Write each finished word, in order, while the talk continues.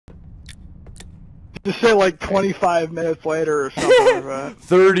Just say like 25 minutes later or something like that.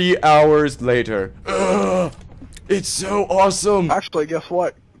 30 hours later. Ugh, it's so awesome. Actually, guess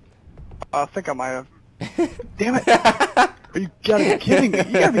what? I think I might have. Damn it! You gotta be kidding me! You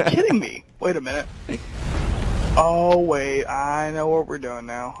gotta be kidding me! Wait a minute. Oh wait, I know what we're doing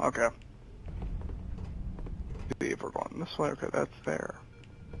now. Okay. See if we're going this way. Okay, that's there.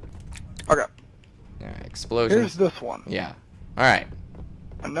 Okay. Alright, explosions. Here's this one. Yeah. Alright.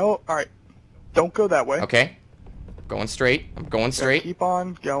 I know. All right. Don't go that way. Okay. Going straight. I'm going straight. Keep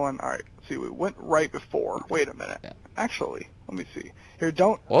on going. All right. See, we went right before. Wait a minute. Yeah. Actually, let me see. Here,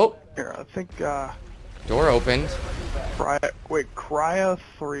 don't. Whoa. Here, I think. Door opened. Cryo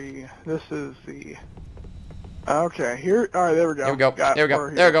 3. This is the. Okay. Here. All right. There we go. There we go. Got, there we go.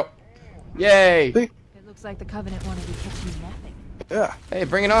 here. There we go. Yay. See? It looks like the Covenant wanted to catch you napping. Yeah. Hey,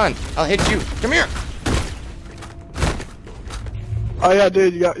 bring it on. I'll hit you. Come here. Oh yeah,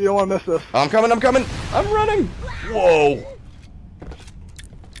 dude. You don't want to miss this. I'm coming. I'm coming. I'm running. Whoa.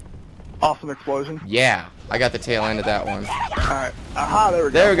 Awesome explosion. Yeah. I got the tail end of that one. Alright. Aha, there we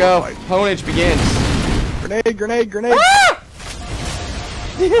go. There we go. Ponage begins. Grenade, grenade, grenade. Ah!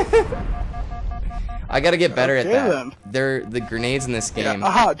 I gotta get better at that. Then. They're the grenades in this game. Yeah.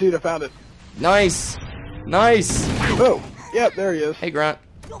 Aha, dude, I found it. Nice. Nice. Oh, yep, there he is. Hey, Grunt.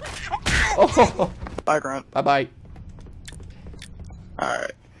 Oh. Bye, Grunt. Bye-bye.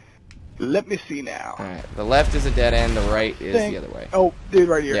 Alright. Let me see now. Alright. The left is a dead end. The right is the other way. Oh, dude,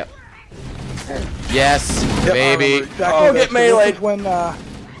 right here. Yep. Yes, Yep, baby. exactly Oh, get melee. This is when,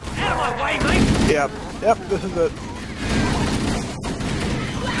 Yep, this is it.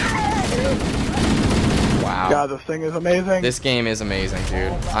 Wow. God, this thing is amazing. This game is amazing,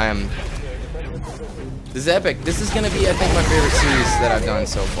 dude. This is epic. This is gonna be, I think, my favorite series that I've done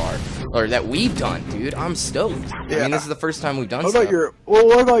so far. Or that we've done, dude. I'm stoked. Yeah. I mean, this is the first time we've done What about stuff.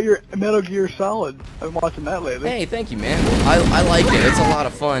 what about your Metal Gear Solid? I've been watching that lately. Hey, thank you, man. I like it. It's a lot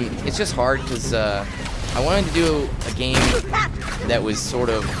of fun. It's just hard because I wanted to do a game that was sort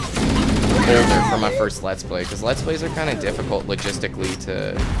of older for my first Let's Play, because Let's Plays are kind of difficult logistically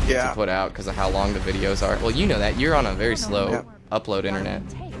to put out because of how long the videos are. Well, you know that. You're on a very slow upload internet.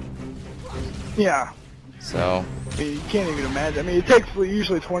 Yeah. So. I mean, you can't even imagine. I mean, it takes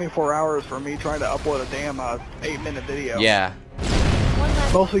usually 24 hours for me trying to upload a damn 8-minute video. Yeah.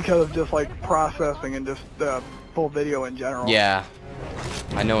 Mostly because of just like processing and just full video in general. Yeah.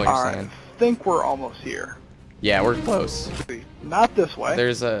 I know what you're saying. I think we're almost here. Yeah, we're close. Not this way.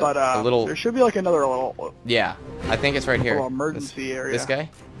 There's a little. There should be like another little. Yeah, I think it's right here. Little emergency area. This guy.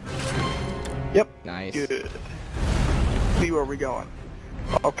 Yep. Nice. Good. See where we're going.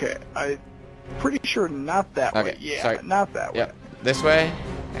 Okay, I'm pretty sure not that way. Yeah, sorry. not that way. Yep. This way,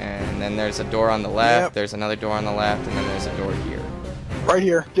 and then there's a door on the left. Yep. There's another door on the left, and then there's a door here. Right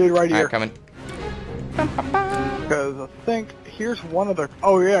here, dude. Right here. Alright, coming. Because I think here's one of the.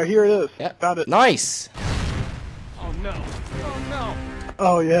 Oh yeah, here it is. Yep. Found it. Nice. Oh no! Oh no!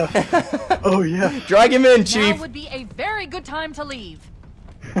 Oh yes. Oh yes. Drag him in, Chief. Now would be a very good time to leave.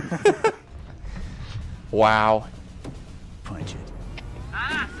 Wow. Punch it.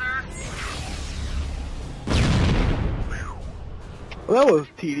 Well, that was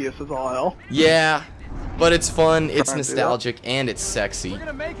tedious as all hell. Yeah, but it's fun. It's Trying to do that. nostalgic, and it's sexy. We're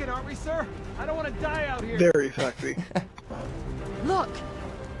gonna make it, aren't we, sir? I don't want to die out here. Very sexy. Look,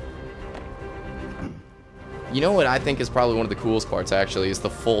 You know what I think is probably one of the coolest parts, actually, is the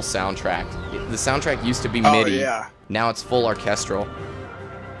full soundtrack. The soundtrack used to be MIDI. Yeah. Now it's full orchestral.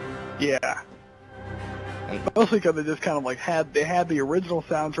 Yeah. And Mostly because they just kind of like had the original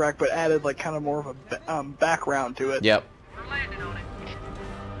soundtrack, but added like kind of more of a background to it. yep. I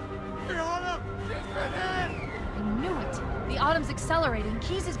knew it. The Autumn's accelerating.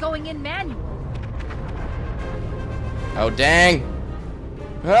 Keys is going in manual. Oh, dang.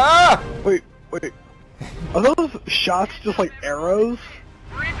 Ah! Wait. Are those shots just like arrows?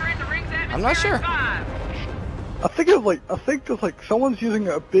 I'm not sure. I think it's like someone's using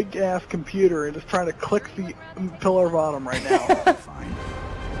a big ass computer and just trying to click the pillar bottom right now. Fine.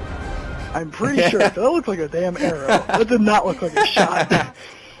 I'm pretty sure that looks like a damn arrow. That did not look like a shot.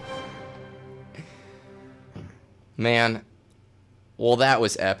 Man. Well, that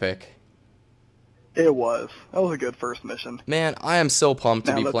was epic. It was. That was a good first mission. Man, I am so pumped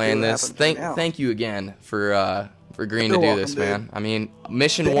to Now be let's see playing what this. happens right now. Thank you again for agreeing to You're do welcome, this, dude. man. I mean,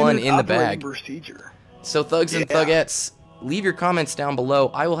 mission Standard 1 in the operating bag. Procedure. So thugs and Yeah. thugettes, leave your comments down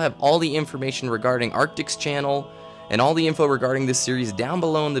below. I will have all the information regarding Arctic's channel and all the info regarding this series down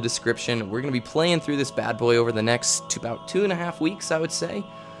below in the description. We're going to be playing through this bad boy over the next about 2.5 weeks, I would say.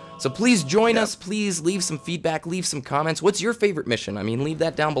 So please join us. Please leave some feedback, leave some comments. What's your favorite mission? I mean, leave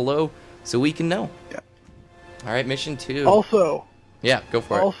that down below. so we can know. Yeah. All right, mission 2. Also, Yeah, go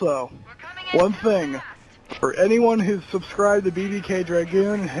for it. Also, one thing, for anyone who's subscribed to BBK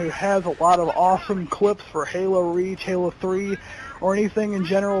Dragoon, who has a lot of awesome clips for Halo Reach, Halo 3, or anything in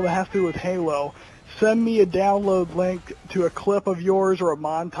general that has to do with Halo, send me a download link to a clip of yours or a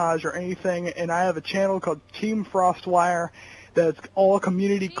montage or anything, and I have a channel called Team Frostwire that's all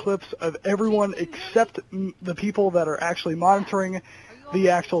community clips of everyone except the people that are actually monitoring the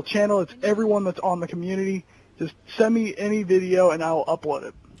actual channel. It's everyone that's on the community. Just send me any video and I'll upload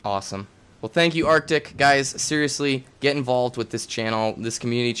it. Awesome. Well, thank you, Arctic. Guys, seriously, get involved with this channel. This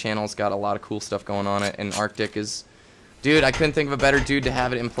community channel's got a lot of cool stuff going on it, and Arctic is... Dude, I couldn't think of a better dude to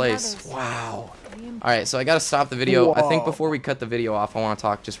have it in place. Wow. Alright, so I gotta stop the video. I think before we cut the video off, I want to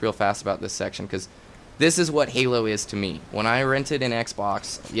talk just real fast about this section, because this is what Halo is to me. When I rented an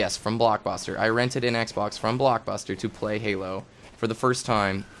Xbox, yes, from Blockbuster, I rented an Xbox from Blockbuster to play Halo for the first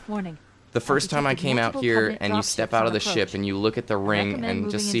time. Warning. The first time I came out here and you step out of the ship and you look at the ring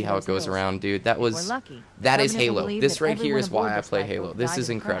and just see how it goes around, dude, that is Halo. This right here is why I play Halo. This is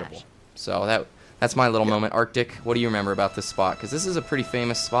incredible. So that's my little moment. Arctic, what do you remember about this spot? Because this is a pretty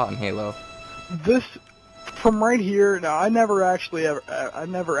famous spot in Halo. This, from right here, now I never actually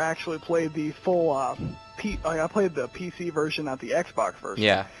played the full, I played the PC version, not the Xbox version.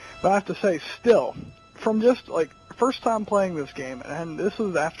 Yeah. But I have to say, still, from just, like, first time playing this game, and this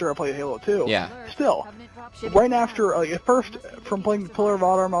was after I played Halo 2. Yeah. Still, right after, like, at first, from playing the Pillar of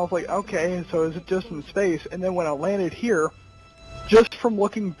Autumn, I was like, okay, so is it just in space? And then when I landed here, just from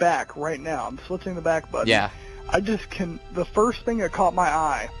looking back right now, I'm switching the back button. Yeah. The first thing that caught my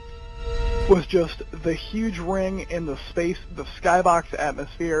eye was just the huge ring in the space, the skybox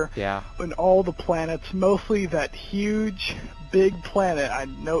atmosphere. Yeah. And all the planets, mostly that huge, big planet. I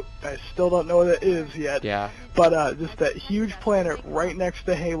still don't know what it is yet. Yeah. But just that huge planet right next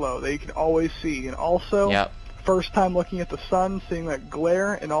to Halo that you can always see. And also, Yep. first time looking at the sun, seeing that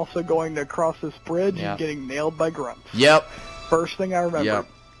glare, and also going to cross this bridge Yep. and getting nailed by grunts. Yep. First thing I remember. Yep.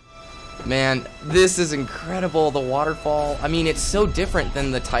 Man, this is incredible, the waterfall. I mean, it's so different than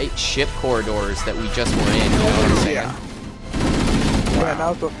the tight ship corridors that we just were in, you know what I'm saying? Yeah,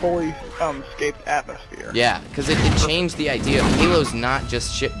 now it's a fully escaped atmosphere. Yeah, because it changed the idea. Halo's not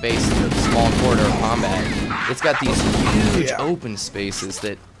just ship-based small corridor combat. It's got these huge open spaces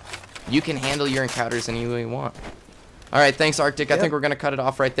that you can handle your encounters any way you want. Alright, thanks, Arctic. I think we're going to cut it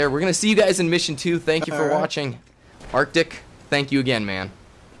off right there. We're going to see you guys in Mission 2. Thank you for watching. Arctic, thank you again, man.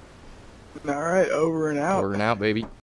 Alright, over and out. Over and out, baby.